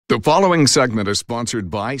The following segment is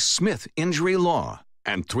sponsored by Smith Injury Law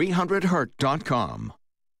and 300hurt.com.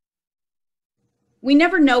 We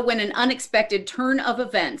never know when an unexpected turn of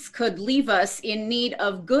events could leave us in need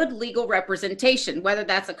of good legal representation, whether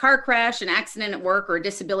that's a car crash, an accident at work, or a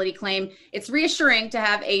disability claim. It's reassuring to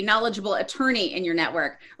have a knowledgeable attorney in your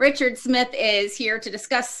network. Richard Smith is here to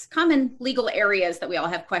discuss common legal areas that we all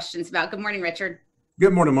have questions about. Good morning, Richard.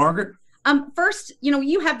 Good morning, Margaret. First,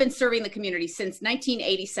 you have been serving the community since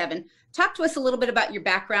 1987. Talk to us a little bit about your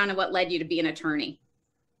background and what led you to be an attorney.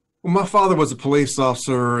 Well, my father was a police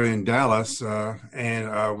officer in Dallas,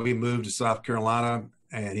 and we moved to South Carolina,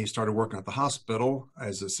 and he started working at the hospital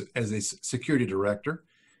as a security director.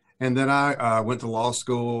 And then I went to law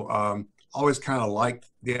school. Always kind of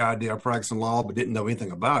liked the idea of practicing law, but didn't know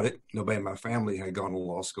anything about it. Nobody in my family had gone to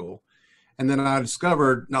law school. And then I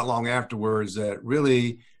discovered not long afterwards that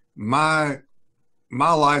really my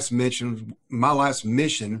last mission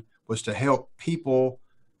was to help people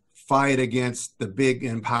fight against the big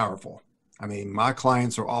and powerful. I mean, my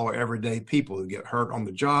clients are all everyday people who get hurt on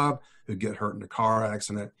the job, who get hurt in a car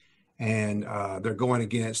accident, and they're going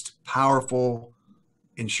against powerful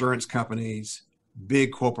insurance companies,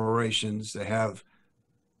 big corporations that have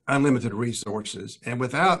unlimited resources. And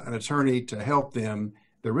without an attorney to help them,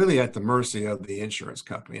 they're really at the mercy of the insurance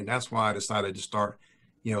company. And that's why I decided to start,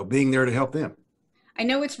 being there to help them. I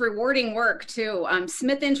know it's rewarding work too.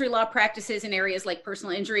 Smith Injury Law practices in areas like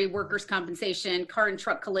personal injury, workers' compensation, car and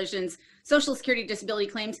truck collisions, Social Security disability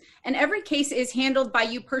claims, and every case is handled by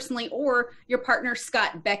you personally or your partner,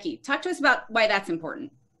 Scott Becky. Talk to us about why that's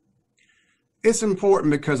important. It's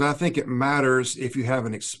important because I think it matters if you have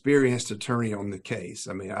an experienced attorney on the case.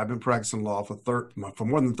 I mean, I've been practicing law for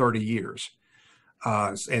more than 30 years,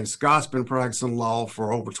 and Scott's been practicing law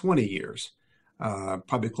for over 20 years.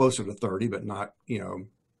 Probably closer to 30, but not, in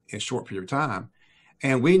a short period of time.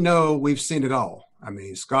 And we've seen it all. I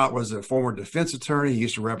mean, Scott was a former defense attorney. He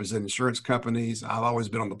used to represent insurance companies. I've always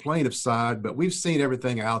been on the plaintiff side, but we've seen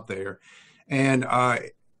everything out there. And I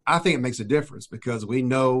think it makes a difference because we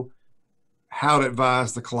know how to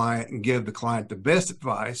advise the client and give the client the best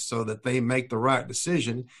advice so that they make the right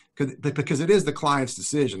decision because it is the client's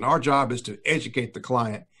decision. Our job is to educate the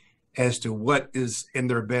client as to what is in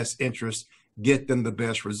their best interest, get them the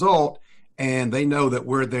best result, and they know that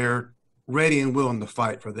we're there ready and willing to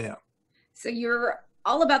fight for them. So you're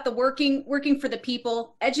all about the working for the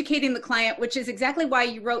people, educating the client, which is exactly why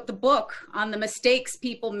you wrote the book on the mistakes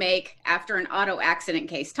people make after an auto accident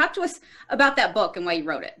case. Talk to us about that book and why you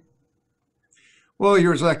wrote it. Well,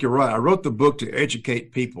 you're exactly right. I wrote the book to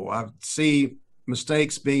educate people. I see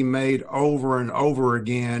mistakes being made over and over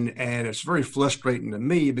again, and it's very frustrating to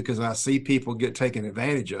me because I see people get taken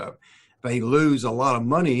advantage of. They lose a lot of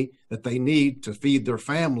money that they need to feed their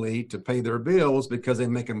family, to pay their bills because they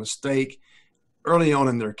make a mistake early on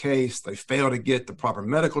in their case. They fail to get the proper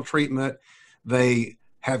medical treatment. They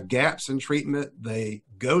have gaps in treatment. They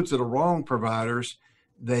go to the wrong providers.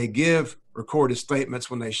 They give recorded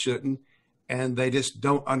statements when they shouldn't, and they just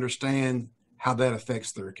don't understand how that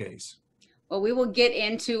affects their case. Well, we will get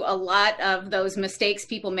into a lot of those mistakes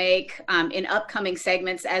people make in upcoming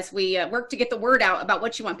segments as we work to get the word out about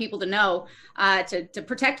what you want people to know to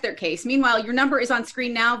protect their case. Meanwhile, your number is on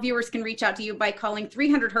screen now. Viewers can reach out to you by calling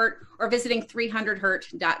 300HURT or visiting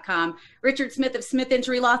 300hurt.com. Richard Smith of Smith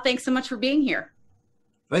Injury Law, thanks so much for being here.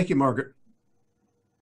 Thank you, Margaret.